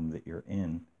the room that you're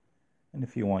in. And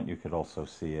if you want, you could also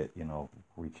see it,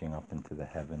 reaching up into the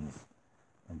heavens,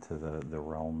 into the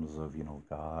realms of,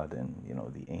 God and,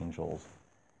 the angels.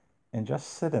 And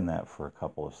just sit in that for a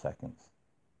couple of seconds.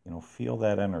 Feel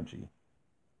that energy.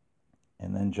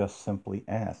 And then just simply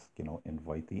ask,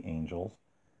 invite the angels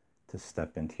to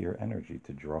step into your energy,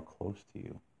 to draw close to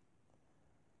you.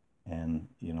 And,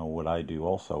 what I do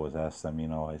also is ask them,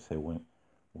 I say,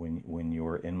 when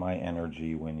you're in my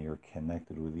energy, when you're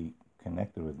connected with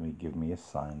me, give me a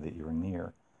sign that you're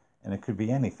near. And it could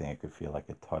be anything. It could feel like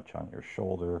a touch on your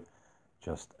shoulder,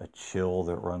 just a chill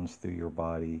that runs through your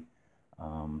body.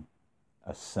 Um,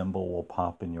 a symbol will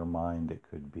pop in your mind. It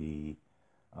could be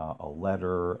a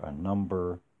letter, a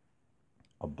number,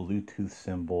 a Bluetooth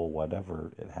symbol,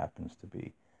 whatever it happens to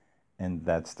be. And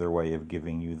that's their way of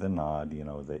giving you the nod,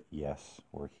 that yes,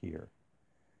 we're here.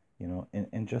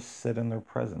 And just sit in their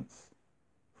presence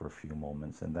for a few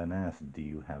moments and then ask, do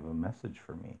you have a message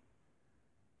for me?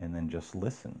 And then just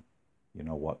listen.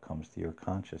 What comes to your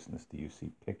consciousness? Do you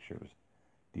see pictures?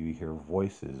 Do you hear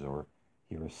voices or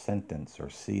hear a sentence or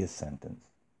see a sentence?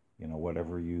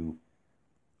 Whatever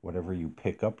you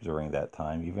pick up during that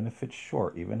time, even if it's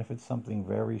short, even if it's something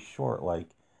very short, like,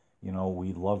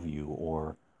 we love you,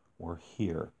 or we're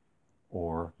here,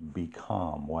 or be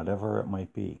calm, whatever it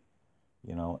might be,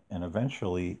 and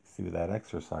eventually through that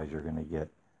exercise, you're going to get,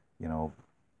 you know,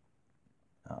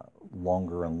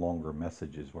 longer and longer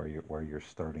messages where you're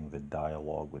starting the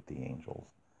dialogue with the angels.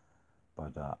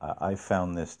 But I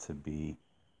found this to be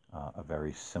a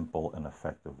very simple and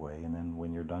effective way. And then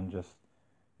when you're done, just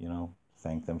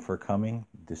thank them for coming,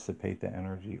 dissipate the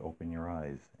energy, open your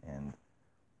eyes, and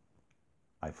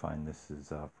I find this is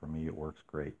for me it works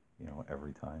great,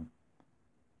 every time.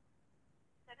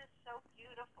 That is so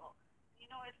beautiful.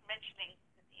 I was mentioning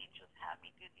that the angels have me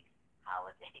do these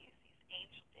holidays, these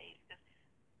angel days, because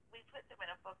we put them in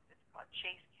a book that's called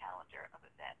Chase Calendar of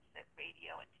Events that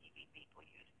radio and TV people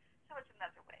use. So it's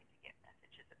another way to get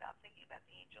messages about thinking about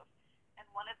the angels. And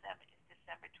one of them is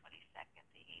December 22nd.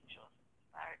 The angels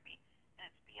inspired me, and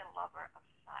it's be a lover of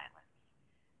silence.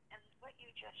 And what you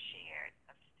just shared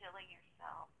of stilling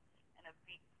yourself and of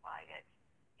being quiet,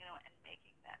 and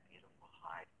making that beautiful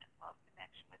heart and love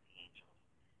connection with the angels,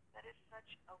 that is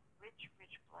such a rich,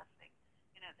 rich blessing,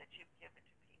 that you've given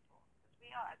to people.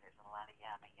 Because there's a lot of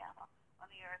yama yama on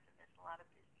the earth, and there's a lot of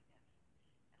busyness.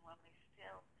 And when we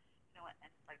still,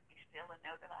 and like be still and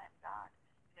know that I am God,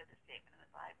 the statement in the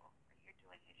Bible, what you're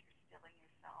doing is you're stilling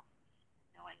yourself,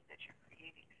 knowing that you're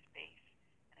creating space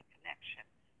and a connection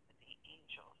with the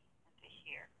angels and to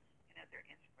hear, their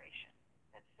inspiration.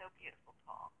 That's so beautiful,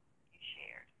 Paul. You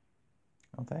shared.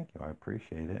 Well, thank you. I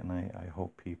appreciate it, and I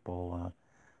hope people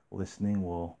listening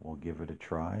will give it a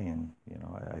try, and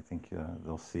I think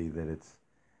they'll see that it's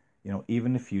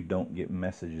even if you don't get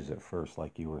messages at first,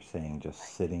 like you were saying, just Right.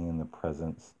 sitting in the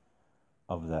presence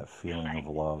of that feeling of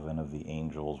Right. love and of the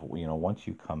angels. Once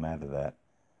you come out of that,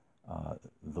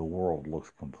 the world looks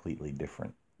completely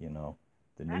different. The That's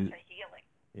new, a healing.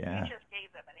 You yeah, just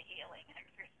gave them a healing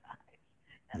exercise.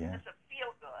 And yeah. that's a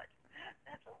feel good.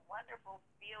 That's a wonderful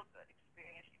feel good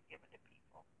experience you've given to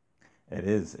people. It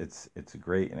is. It's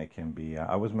great, and it can be.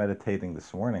 I was meditating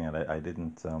this morning, and I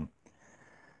didn't.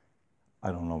 I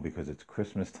don't know because it's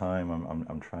Christmas time.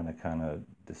 I'm trying to kind of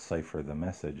decipher the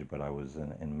message, but I was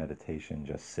in meditation,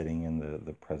 just sitting in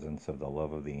the presence of the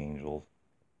love of the angels,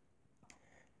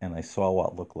 and I saw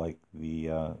what looked like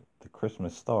the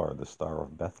Christmas star, the Star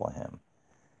of Bethlehem,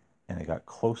 and it got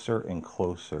closer and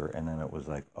closer, and then it was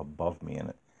like above me,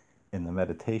 and in the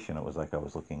meditation, it was like I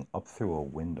was looking up through a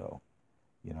window,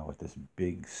 at this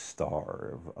big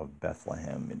star of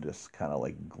Bethlehem, and just kind of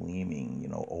like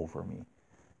gleaming, over me,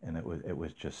 and it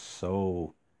was just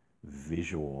so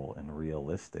visual and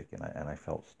realistic, and I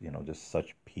felt, just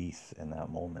such peace in that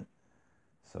moment.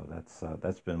 So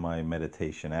that's been my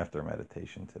meditation after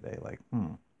meditation today. Like,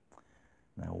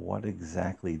 now what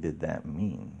exactly did that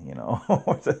mean? Well,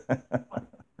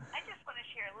 I just want to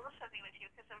share a little something with you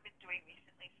because I've been doing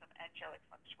recently some angelic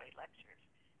feng shui lectures.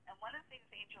 And one of the things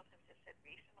angels have just said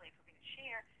recently for me to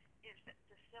share is that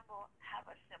have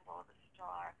a symbol of the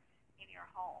star in your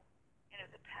home.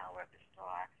 The power of the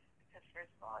star, because first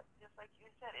of all, just like you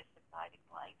said, it's the guiding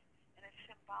light, and it's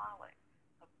symbolic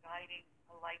of guiding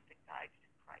a light that guides to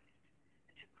Christ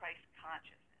and to Christ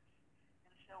consciousness.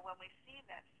 And so when we see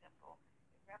that symbol,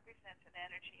 it represents an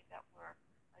energy that we're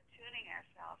attuning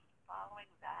ourselves to following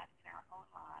that in our own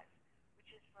lives,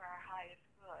 which is for our highest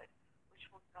good, which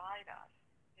will guide us,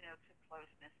 to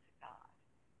closeness to God.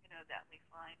 That we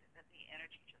find that the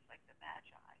energy, just like the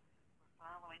Magi, we're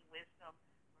following wisdom,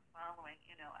 we're following,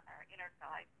 our inner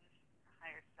guidance, our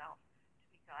higher self, to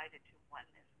be guided to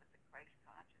oneness with the Christ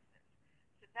consciousness.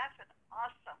 So that's an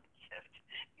awesome gift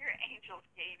your angels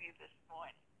gave you this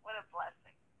morning. What a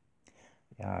blessing.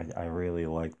 Yeah, I really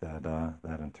like that I,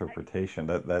 interpretation.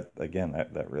 That again,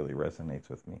 that really resonates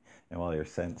with me. And while you're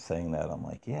saying that, I'm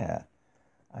like, yeah,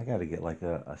 I got to get like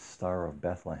a Star of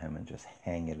Bethlehem and just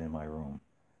hang it in my room.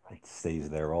 right. It stays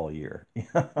there all year.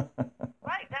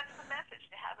 Right, that's the message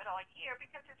to have it all year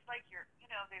because it's like there's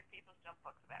people's some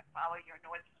books about follow your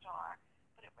North Star,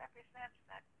 but it represents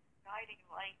that guiding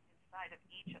light inside of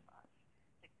each of us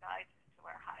that guides us to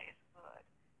our highest good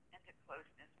and to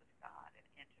closeness with God and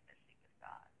intimacy with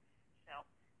God. So,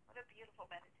 what a beautiful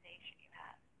meditation you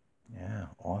had. Yeah,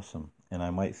 awesome. And I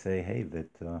might say, hey,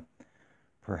 that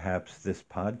perhaps this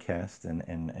podcast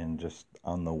and just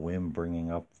on the whim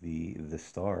bringing up the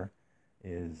star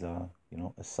is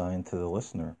assigned to the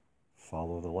listener.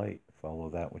 Follow the light. Follow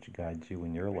that which guides you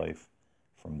in your life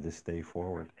from this day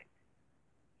forward. Perfect.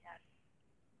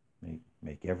 Yes,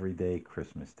 Make every day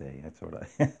Christmas Day. That's what I.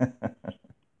 I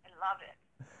love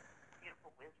it.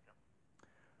 Beautiful wisdom.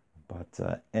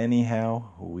 But anyhow,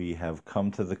 we have come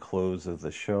to the close of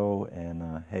the show,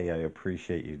 and hey, I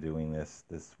appreciate you doing this.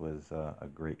 This was a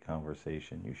great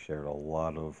conversation. You shared a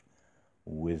lot of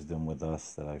wisdom with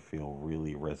us that I feel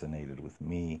really resonated with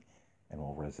me and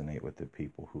will resonate with the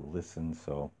people who listen.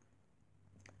 So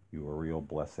you were a real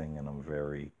blessing, and I'm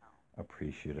very Oh,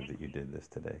 appreciative thank that you you. did this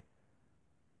today.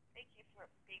 Thank you for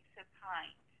being so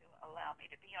kind to allow me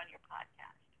to be on your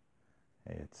podcast.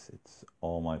 Hey, it's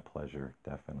all my pleasure,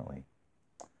 definitely.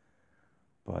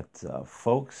 But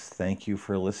folks, thank you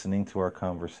for listening to our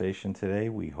conversation today.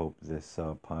 We hope this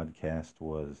podcast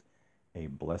was a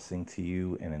blessing to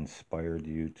you and inspired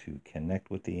you to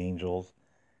connect with the angels,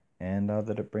 and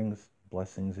that it brings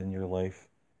blessings in your life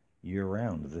year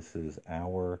round. This is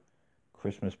our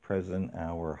Christmas present,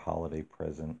 our holiday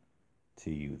present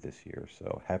to you this year.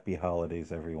 So happy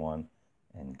holidays, everyone,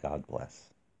 and God bless.